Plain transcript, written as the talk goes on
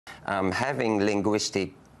having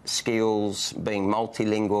linguistic skills, being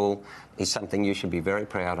multilingual, is something you should be very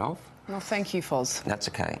proud of. Well, thank you, Foz. That's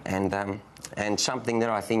okay, and something that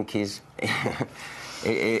I think is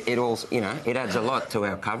it also, you know, it adds a lot to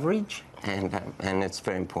our coverage. And it's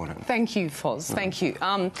very important. Thank you, Foz. Thank you.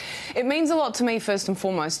 It means a lot to me, first and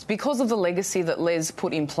foremost, because of the legacy that Les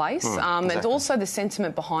put in place, exactly. and also the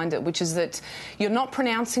sentiment behind it, which is that you're not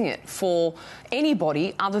pronouncing it for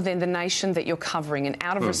anybody other than the nation that you're covering, and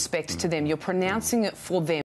out of respect to them, you're pronouncing it for them.